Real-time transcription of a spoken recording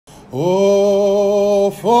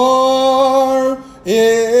Oh, for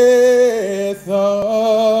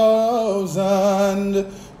 1,000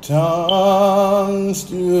 tongues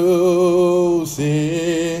to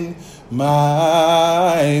sing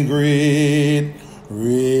my great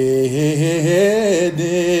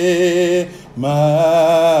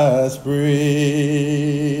Redeemer's praise.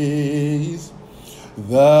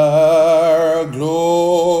 The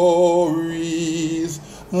glories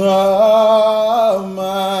of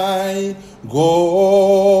my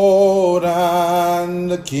God and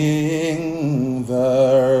the King,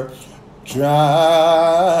 the triumphs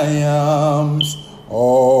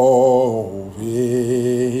of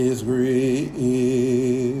his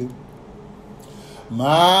grace.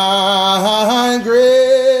 My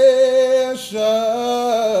gracious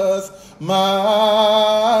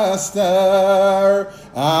Master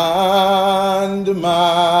and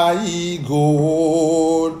my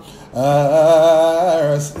God,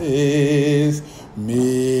 ours is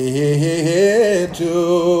made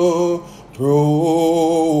to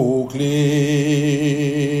proclaim,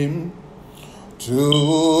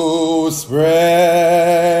 to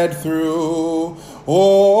spread through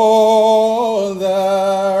all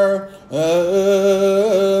the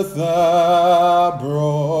earth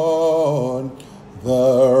abroad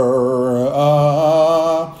the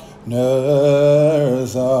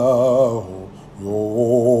honors of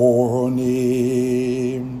your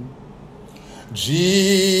name.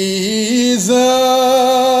 Jesus,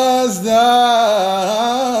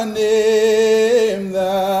 the name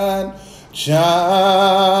that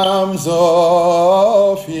charms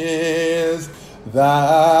of his,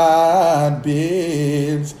 that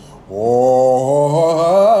bids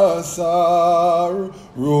all sorrow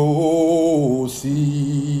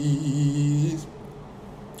cease.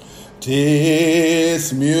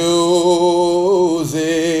 'Tis music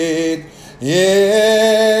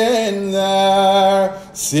in their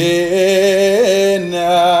sinners'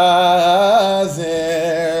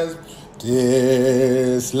 ears,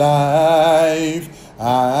 'tis life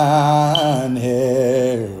and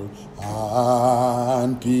health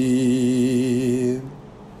and peace.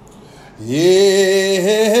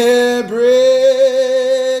 It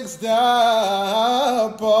breaks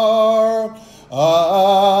the power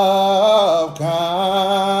of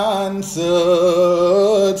canceled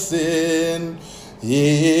sin.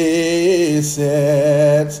 He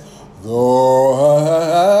sets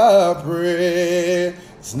the prisoner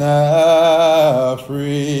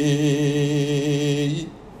free.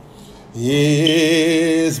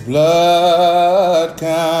 His blood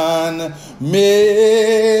can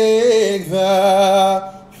make the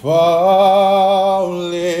foulest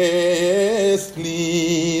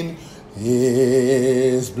clean.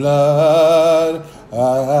 His blood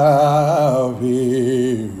availed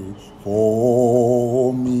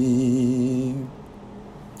for me.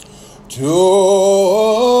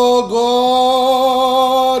 To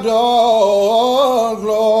God all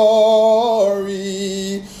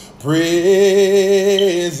glory,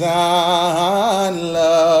 praise and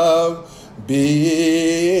love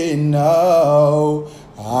be now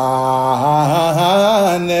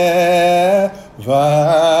and ever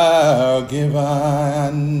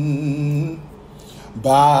given.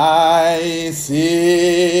 By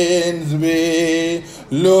sins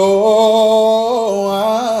below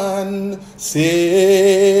and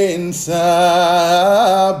saints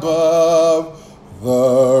above,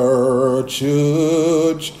 the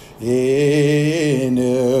church is